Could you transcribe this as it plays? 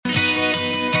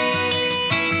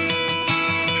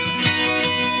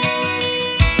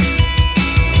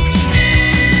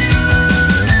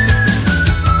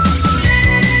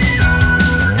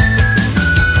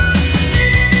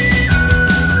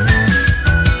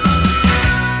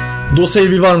Då säger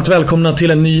vi varmt välkomna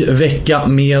till en ny vecka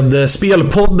med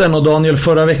Spelpodden. Och Daniel,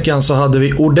 förra veckan så hade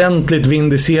vi ordentligt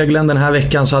vind i seglen. Den här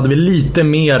veckan så hade vi lite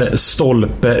mer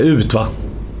stolpe ut, va?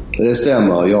 Det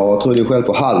stämmer. Jag trodde själv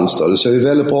på Halmstad. Det såg ju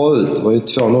väldigt bra ut. Det var ju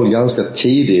 2-0 ganska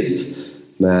tidigt.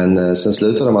 Men sen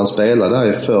slutade man spela där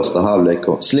i första halvlek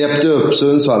och släppte upp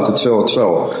Sundsvall till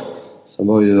 2-2. Sen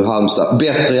var ju Halmstad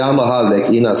bättre i andra halvlek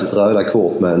innan sitt röda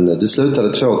kort. Men det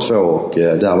slutade 2-2 och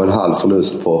där var en halv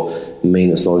förlust på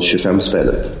minus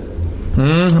 0,25-spelet.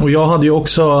 Och jag hade ju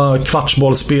också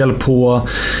kvartsbollspel på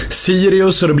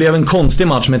Sirius och det blev en konstig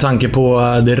match med tanke på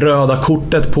det röda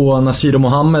kortet på Nasir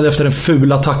Mohammed efter den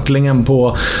fula tacklingen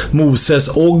på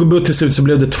Moses Ogbu. Till slut så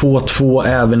blev det 2-2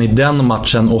 även i den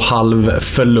matchen och halv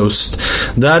förlust.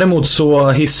 Däremot så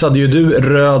hissade ju du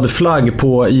röd flagg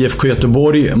på IFK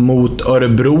Göteborg mot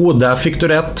Örebro. Där fick du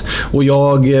rätt och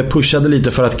jag pushade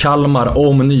lite för att Kalmar,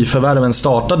 om nyförvärven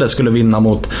startade, skulle vinna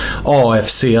mot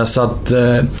AFC. Så att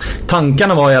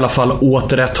tankarna var i alla fall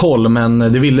åt rätt håll, men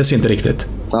det ville sig inte riktigt.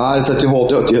 Nej, det satt ju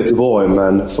hårt åt i Göteborg,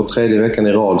 men för tredje veckan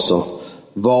i rad så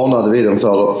varnade vi dem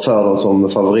för dem som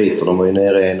favoriter. De var ju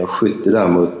nere i 1,70 där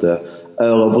mot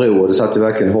Örebro och det satt ju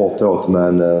verkligen hårt åt.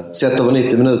 Men sett över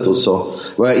 90 minuter så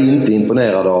var jag inte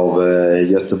imponerad av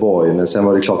Göteborg. Men sen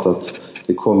var det klart att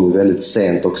det kom ju väldigt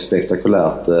sent och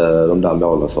spektakulärt de där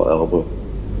målen för Örebro.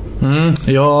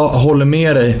 Jag håller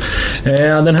med dig.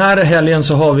 Den här helgen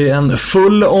så har vi en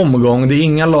full omgång. Det är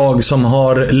inga lag som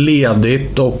har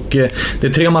ledigt och det är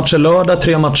 3 matcher lördag,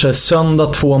 3 matcher söndag,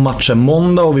 2 matcher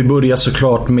måndag och vi börjar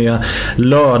såklart med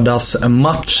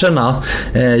lördagsmatcherna.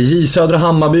 J Södra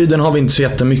Hammarby, den har vi inte så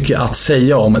jättemycket att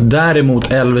säga om.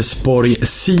 Däremot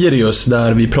Elfsborg-Sirius,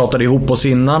 där vi pratade ihop oss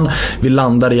innan. Vi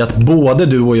landar i att både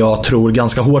du och jag tror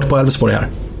ganska hårt på Elfsborg här.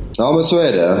 Ja, men så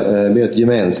är det. Vi har ett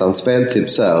gemensamt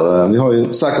speltips här. Vi har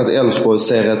ju sagt att Elfsborg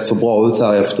ser rätt så bra ut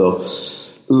här efter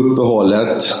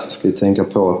uppehållet. Ska vi tänka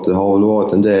på att det har väl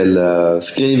varit en del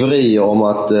skriverier om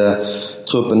att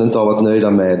truppen inte har varit nöjda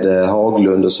med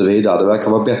Haglund och så vidare. Det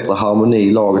verkar vara bättre harmoni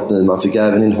i laget nu. Man fick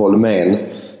även in Holmén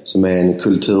som är en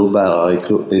kulturbärare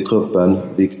i truppen.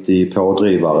 Viktig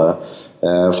pådrivare.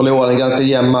 Förlorade en ganska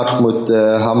jämn match mot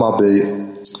Hammarby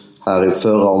här i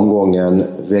förra omgången.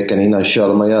 Veckan innan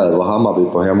körde man ju över Hammarby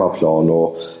på hemmaplan.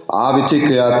 Och, vi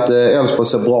tycker ju att Elfsborg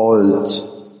ser bra ut.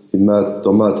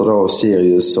 De möter då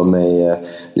Sirius som är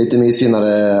lite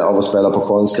missgynnade av att spela på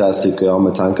konstgräs, tycker jag,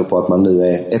 med tanke på att man nu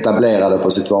är etablerade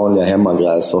på sitt vanliga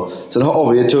hemmagräs. Och sen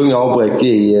har vi ju tunga avbräck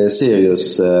i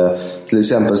Sirius, till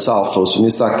exempel Sarfo som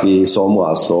ju stack i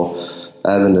somras. Och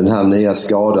även den här nya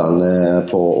skadan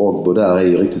på Ogbo där är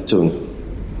ju riktigt tung.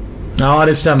 Ja,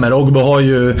 det stämmer. Ogbo har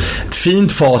ju ett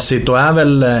fint facit och är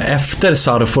väl efter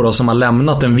Sarfo då, som har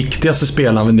lämnat den viktigaste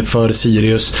spelaren för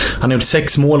Sirius. Han har gjort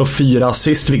 6 mål och 4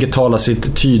 assist, vilket talar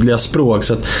sitt tydliga språk.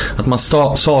 Så att man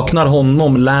saknar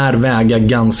honom lär väga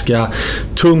ganska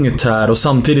tungt här. Och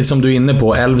samtidigt som du är inne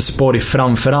på, Elfsborg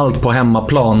framförallt på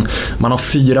hemmaplan. Man har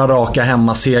 4 raka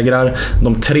hemmasegrar.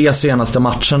 De 3 senaste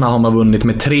matcherna har man vunnit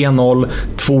med 3-0,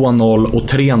 2-0 och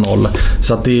 3-0.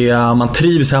 Så att man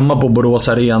trivs hemma på Borås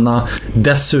Arena.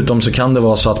 Dessutom så kan det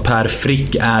vara så att Per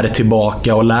Frick är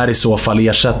tillbaka och lär i så fall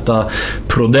ersätta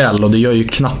Prodell, och det gör ju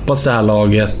knappast det här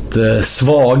laget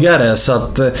svagare. Så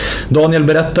att Daniel,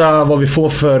 berätta vad vi får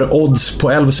för odds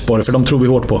på Elfsborg, för de tror vi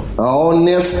hårt på. Ja,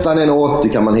 nästan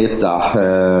 1,80 kan man hitta.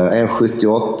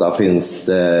 1,78 finns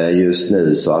det just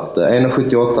nu, så att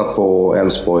 1,78 på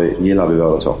Elfsborg gillar vi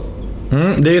båda två.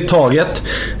 Det är taget.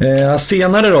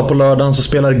 Senare då på lördagen så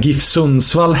spelar GIF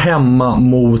Sundsvall hemma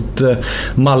mot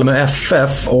Malmö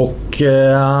FF och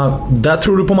där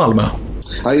tror du på Malmö?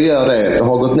 Ja, jag gör det. Jag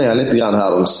har gått ner lite grann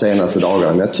här de senaste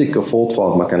dagarna, men jag tycker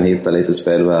fortfarande att man kan hitta lite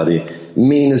spelvärde i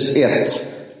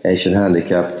 -1 Asian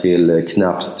Handicap till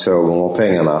knappt 2 gånger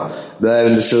pengarna.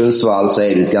 Även i Sundsvall så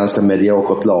är det ett ganska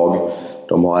mediokert lag.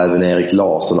 De har även Erik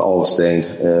Larsson avstängd,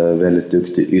 väldigt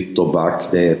duktig ytterback.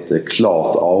 Det är ett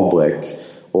klart avbräck.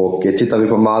 Och tittar vi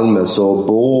på Malmö så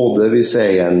borde vi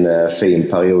se en fin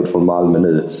period från Malmö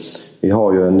nu. Vi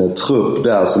har ju en trupp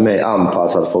där som är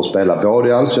anpassad för att spela både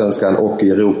i Allsvenskan och i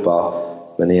Europa.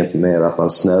 Men i och med att man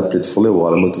snöpligt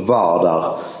förlorade mot Vardar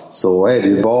så är det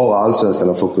ju bara Allsvenskan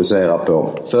att fokusera på.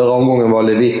 Förra omgången var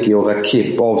Lewicki och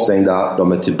Rakip avstängda.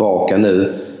 De är tillbaka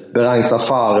nu. Berang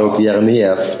Safari och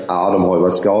Jeremejeff, de har ju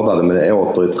varit skadade, men det är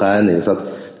åter i träning. Så att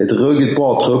det är ett ruggigt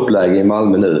bra truppläge i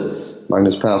Malmö nu.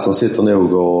 Magnus Persson sitter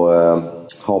nog och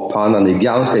har pannan i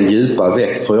ganska djupa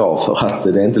väck, tror jag, för att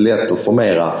det är inte lätt att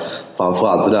formera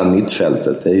framförallt det där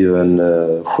mittfältet. Det är ju en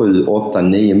 7, 8,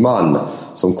 9 man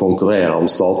som konkurrerar om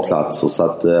startplatser. Så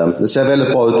att det ser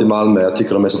väldigt bra ut i Malmö. Jag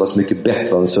tycker de är så pass mycket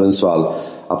bättre än Sundsvall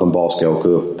att man bara ska åka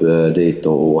upp dit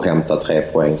och hämta 3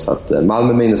 poäng. Så att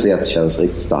Malmö -1 känns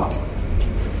riktigt stark.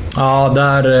 Ja,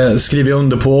 där skriver jag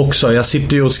under på också. Jag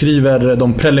sitter ju och skriver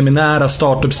de preliminära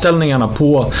startuppställningarna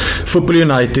på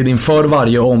Football United inför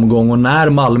varje omgång, och när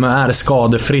Malmö är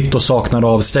skadefritt och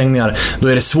saknar avstängningar, då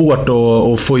är det svårt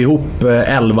att få ihop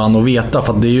 11 och veta,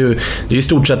 för att det är i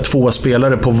stort sett 2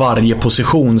 spelare på varje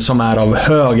position som är av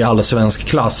hög allsvensk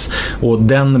klass, och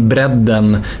den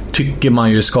bredden tycker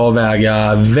man ju ska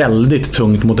väga väldigt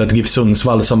tungt mot ett GIF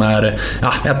Sundsvall som är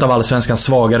ett av allsvenskans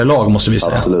svagare lag, måste vi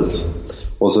säga. Absolut.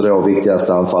 Och så då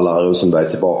viktigaste anfallare Rosenberg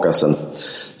tillbaka sen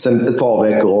ett par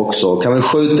veckor också. Kan väl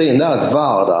skjuta in där att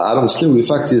Varda, de slog ju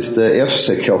faktiskt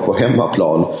FCK på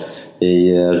hemmaplan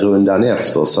i rundan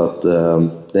efter. Så att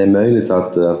det är möjligt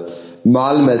att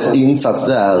Malmös insats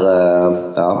där,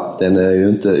 den är ju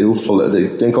inte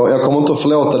jag kommer inte att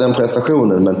förlåta den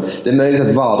prestationen, men det är möjligt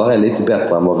att Varda är lite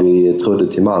bättre än vad vi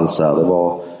trodde till mans här. Det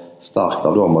var starkt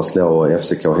av dem att slå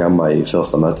FCK hemma i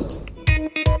första mötet.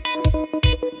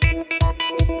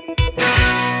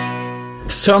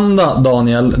 Söndag,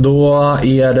 Daniel, då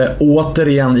är det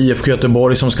återigen IFK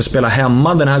Göteborg som ska spela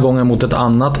hemma, den här gången mot ett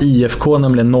annat IFK,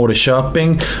 nämligen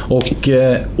Norrköping. Och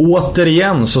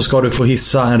återigen så ska du få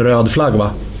hissa en röd flagg, va?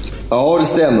 Ja, det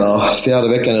stämmer. 4:e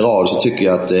veckan i rad så tycker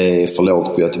jag att det är för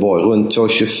lågt på Göteborg. Runt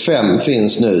 2,25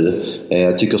 finns nu.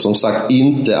 Jag tycker som sagt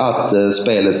inte att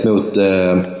spelet mot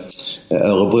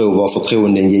Örebro var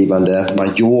förtroendeingivande.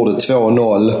 Man gjorde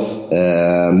 2-0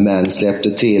 men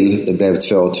släppte till. Det blev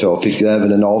 2-2. Fick ju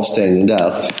även en avstängning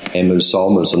där. Emil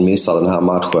Samuelsson missade den här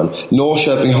matchen.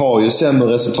 Norrköping har ju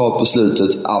sämre resultat på slutet,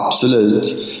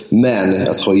 absolut. Men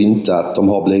jag tror inte att de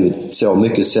har blivit så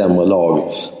mycket sämre lag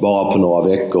bara på några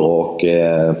veckor. Och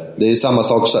det är ju samma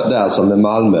sak där som med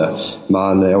Malmö.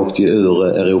 Man åkte ju ur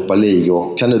Europa League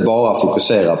och kan nu bara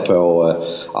fokusera på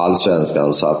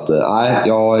allsvenskan. Så att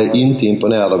jag är inte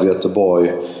imponerad av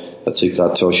Göteborg. Jag tycker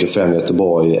att 2,25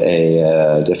 Göteborg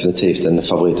är definitivt en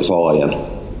favorit i fara igen.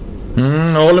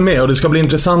 Jag håller med, och det ska bli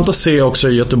intressant att se också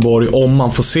i Göteborg om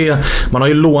man får se. Man har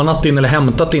ju lånat in eller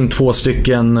hämtat in 2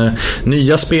 stycken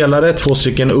nya spelare, 2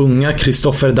 stycken unga,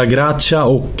 Christopher Dagracia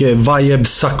och Vajeb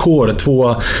Sakor,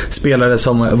 2 spelare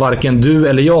som varken du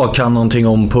eller jag kan någonting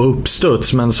om på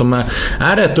uppstuds, men som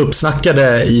är rätt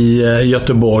uppsnackade i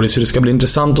Göteborg, så det ska bli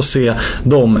intressant att se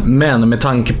dem. Men med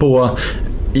tanke på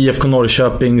IFK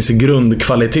Norrköpings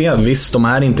grundkvalitet, visst, de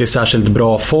är inte i särskilt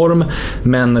bra form,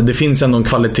 men det finns ändå en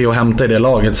kvalitet att hämta i det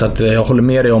laget, så att jag håller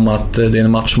med dig om att det är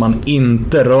en match man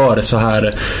inte rör så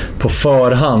här på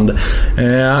förhand.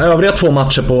 Övriga 2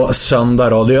 matcher på söndag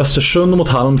då, det är Östersund mot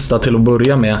Halmstad till att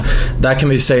börja med. Där kan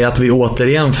vi säga att vi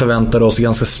återigen förväntar oss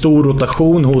ganska stor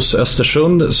rotation hos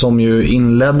Östersund, som ju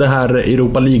inledde här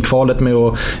Europa League-kvalet med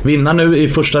att vinna nu i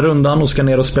första rundan och ska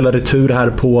ner och spela retur här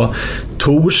på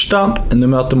torsdag. Nu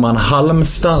möter man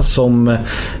Halmstad som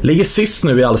ligger sist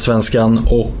nu i allsvenskan,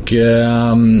 och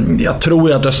jag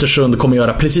tror att Östersund kommer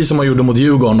göra precis som man gjorde mot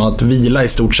Djurgården, och att vila i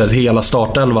stort sett hela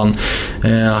startelvan.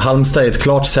 Halmstad är ett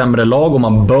klart sämre lag och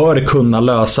man bör kunna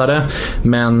lösa det,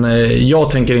 men jag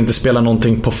tänker inte spela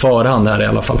någonting på förhand här i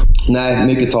alla fall. Nej,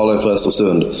 mycket talar för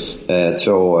Östersund.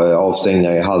 2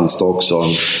 avstängningar i Halmstad också,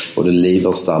 både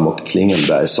Liverstam och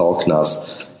Klingenberg saknas.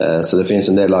 Så det finns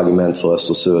en del argument för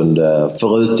Östersund,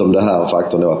 förutom det här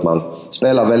faktorn då att man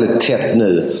spelar väldigt tätt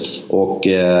nu och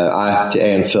till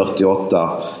 1,48.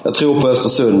 Jag tror på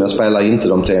Östersund, men jag spelar inte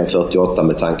dem till 1,48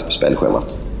 med tanke på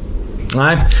spelschemat.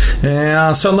 Nej,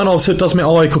 söndagen avslutas med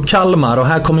AIK Kalmar, och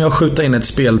här kommer jag skjuta in ett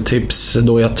speltips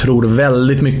då jag tror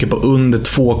väldigt mycket på under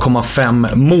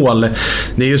 2,5 mål.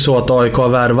 Det är ju så att AIK har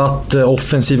värvat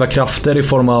offensiva krafter i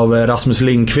form av Rasmus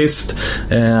Lindqvist,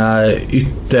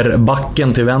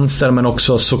 ytterbacken till vänster, men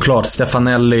också såklart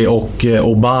Stefanelli och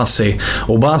Obasi.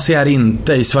 Obasi är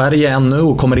inte i Sverige ännu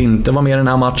och kommer inte vara med i den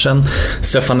här matchen.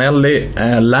 Stefanelli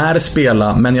lär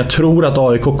spela, men jag tror att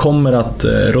AIK kommer att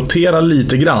rotera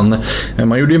lite grann.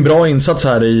 Man gjorde en bra insats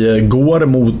här igår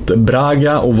mot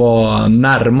Braga och var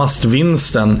närmast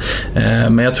vinsten.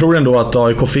 Men jag tror ändå att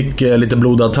AIK fick lite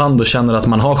blodad tand och känner att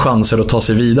man har chanser att ta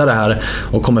sig vidare här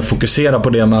och kommer fokusera på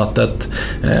det mötet.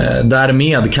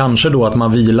 Därmed kanske då att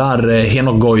man vilar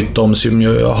Henok Goitom, som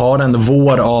ju har en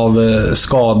vår av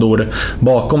skador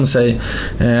bakom sig.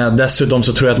 Dessutom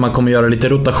så tror jag att man kommer göra lite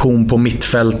rotation på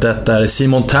mittfältet, där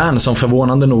Simon Tern, som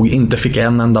förvånande nog inte fick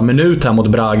en enda minut här mot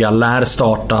Braga, lär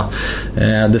starta.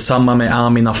 Detsamma med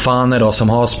Amin Afane då, som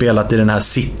har spelat i den här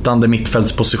sittande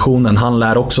mittfältspositionen. Han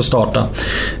lär också starta.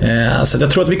 Så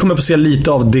jag tror att vi kommer få se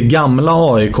lite av det gamla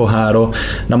AIK här, och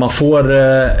när man får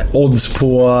odds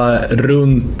på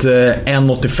runt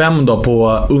 1,85 då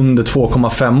på under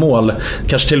 2,5 mål,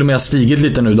 kanske till och med har stigit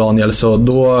lite nu, Daniel, så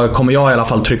då kommer jag i alla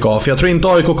fall trycka av, för jag tror inte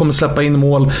AIK kommer släppa in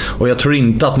mål, och jag tror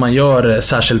inte att man gör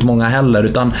särskilt många heller,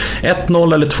 utan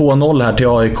 1-0 eller 2-0 här till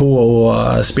AIK,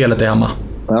 och spelet är hemma.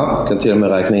 Ja, kan till och med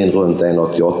räkna in runt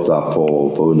 1,88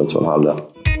 på under 2,5.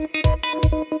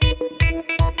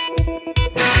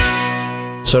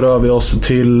 Så rör vi oss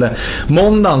till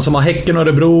måndagen som har Häcken och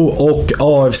Örebro och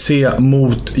AFC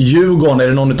mot Djurgården. Är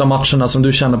det någon av matcherna som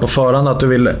du känner på förhand att du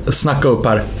vill snacka upp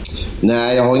här?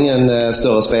 Nej, jag har ingen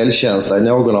större spelkänsla i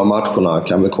någon av matcherna.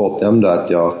 Kan väl kort nämna att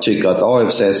jag tycker att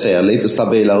AFC ser lite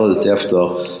stabilare ut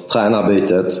efter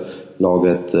tränarbytet.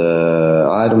 Laget,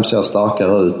 de ser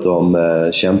starkare ut, de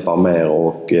kämpar mer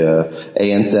och är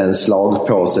inte en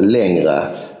slagpåse längre.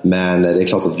 Men det är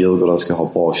klart att Djurgården ska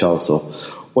ha bra chanser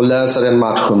och lösa den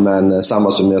matchen, men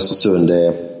samma som i Östersund,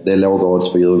 det är låga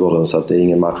odds på Djurgården, så att det är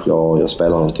ingen match jag spelar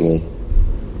någonting i.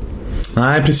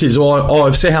 Nej, precis. Och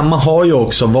AFC hemma har ju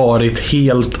också varit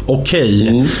helt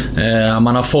okej.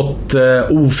 Man har fått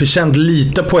oförtjänt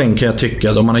lite poäng, kan jag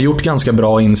tycka, då man har gjort ganska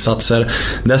bra insatser.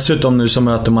 Dessutom nu så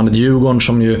möter man ett Djurgården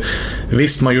som ju,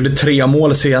 visst, man gjorde 3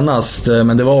 mål senast,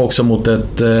 men det var också mot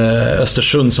ett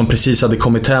Östersund som precis hade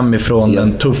kommit hem ifrån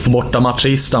en tuff bortamatch i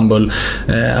Istanbul.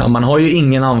 Man har ju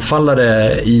ingen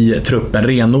anfallare i truppen,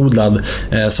 renodlad,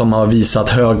 som har visat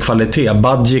hög kvalitet.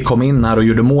 Badji kom in här och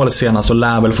gjorde mål senast och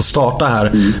lär väl få starta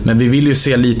här. Men vi vill ju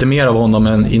se lite mer av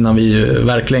honom innan vi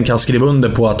verkligen kan skriva under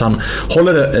på att han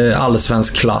håller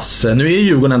allsvensk klass. Nu är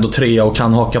Djurgården ändå 3 och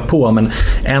kan haka på, men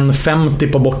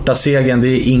 1,50 på bortasegen, det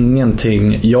är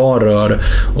ingenting jag rör.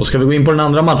 Och ska vi gå in på den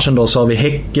andra matchen då, så har vi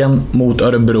Häcken mot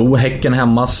Örebro. Häcken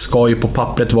hemma ska ju på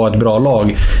pappret vara ett bra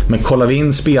lag, men kollar vi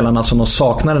in spelarna som de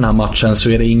saknar den här matchen, så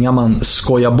är det inga man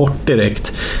skojar bort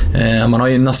direkt. Man har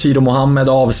ju Nasir Mohammed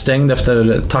avstängd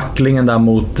efter tacklingen där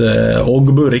mot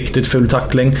Ogbu, riktigt full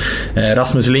tackling.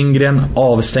 Rasmus Lindgren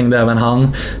avstängd även han.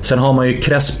 Sen har man ju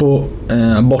Crespo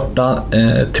borta,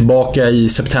 tillbaka i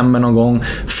september någon gång.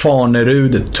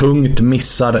 Farnerud tungt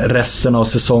missar resten av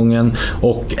säsongen,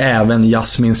 och även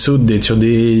Jasmin Sudic, och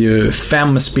det är ju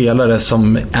 5 spelare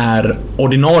som är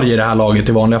ordinarie i det här laget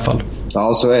i vanliga fall.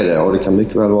 Ja, så är det, och det kan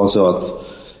mycket väl vara så att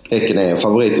Häcken är en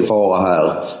favorit i fara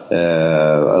här.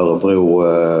 Örebro,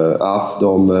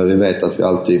 vi vet att vi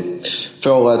alltid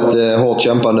får ett hårt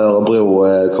kämpande Örebro.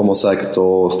 Kommer säkert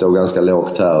att stå ganska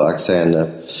lågt här. Axén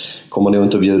kommer nog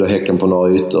inte att bjuda Häcken på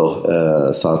några ytor.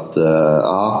 Så att,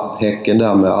 Häcken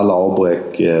där med alla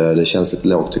avbräck, det känns lite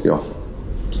lågt tycker jag.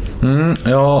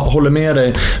 Jag håller med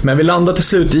dig. Men vi landar till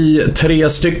slut i 3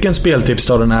 stycken speltips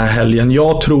då den här helgen.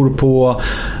 Jag tror på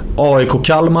AIK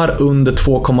Kalmar under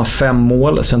 2,5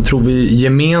 mål. Sen tror vi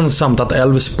gemensamt att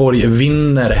Elfsborg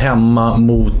vinner hemma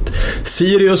mot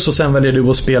Sirius. Och sen väljer du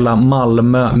att spela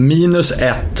Malmö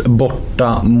 -1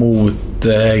 borta mot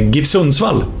GIF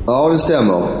Sundsvall. Ja, det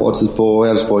stämmer. Oddset på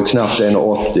Elfsborg knappt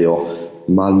 1,80 och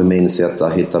Malmö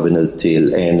 -1 hittar vi nu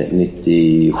till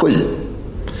 1,97.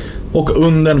 Och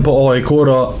undern på AIK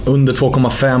då, under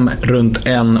 2,5 runt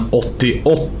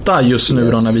 1,88 just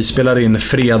nu då, när vi spelar in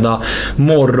fredag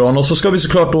morgon. Och så ska vi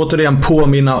såklart återigen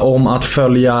påminna om att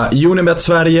följa Unibet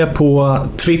Sverige på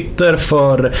Twitter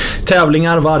för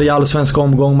tävlingar varje allsvensk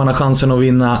omgång. Man har chansen att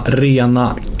vinna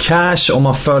rena cash om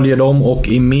man följer dem och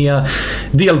är med,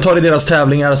 deltar i deras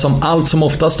tävlingar, som allt som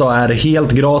oftast då är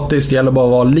helt gratis. Det gäller bara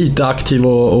att vara lite aktiv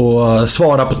och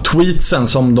svara på tweetsen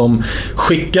som de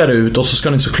skickar ut. Och så ska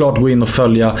ni såklart gå in och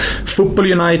följa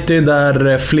Football United,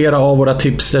 där flera av våra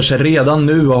tipsters redan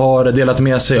nu har delat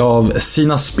med sig av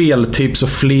sina speltips, och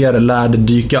fler lär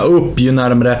dyka upp ju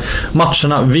närmare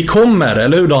matcherna vi kommer,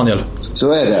 eller hur Daniel?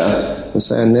 Så är det. Och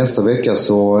sen nästa vecka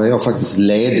så är jag faktiskt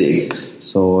ledig,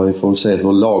 så vi får se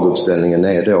hur laguppställningen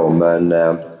är då, men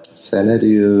sen är det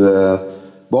ju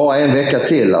bara en vecka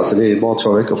till, alltså det är bara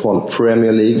 2 veckor från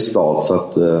Premier League start, så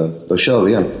att då kör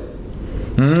vi igen.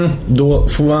 Då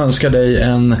får jag önska dig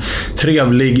en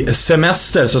trevlig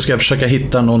semester, så ska jag försöka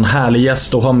hitta någon härlig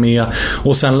gäst att ha med,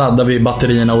 och sen laddar vi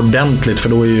batterierna ordentligt, för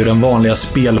då är ju den vanliga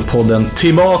spelpodden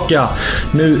tillbaka.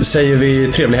 Nu säger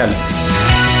vi trevlig helg.